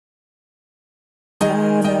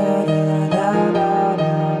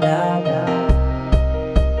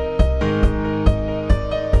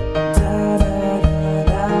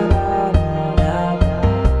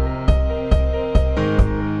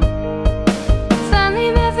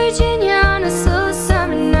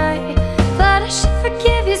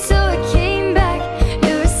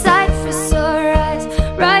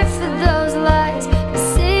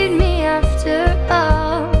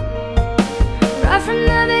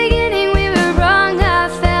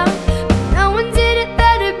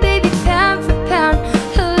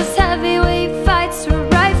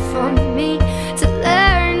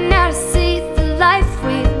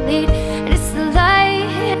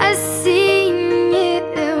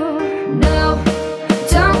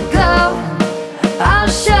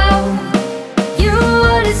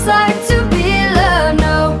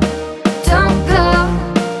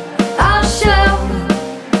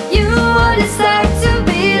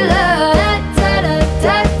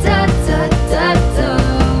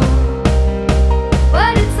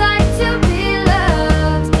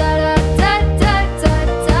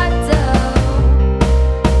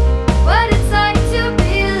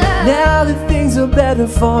are better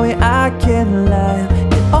for me, I can't lie.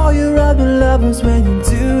 And all your other lovers, when you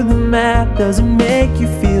do the math, doesn't make you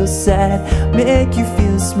feel sad, make you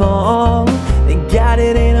feel small. Thank God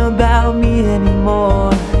it ain't about me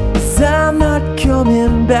anymore, 'cause I'm not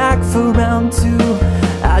coming back for round two.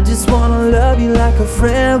 I just wanna love you like a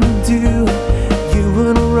friend would do. You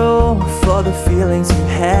wouldn't roll for the feelings you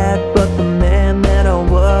had, but the man that I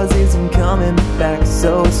was isn't coming back,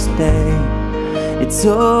 so stay. It's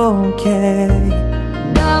okay.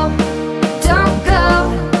 No, don't go,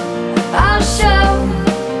 I'll show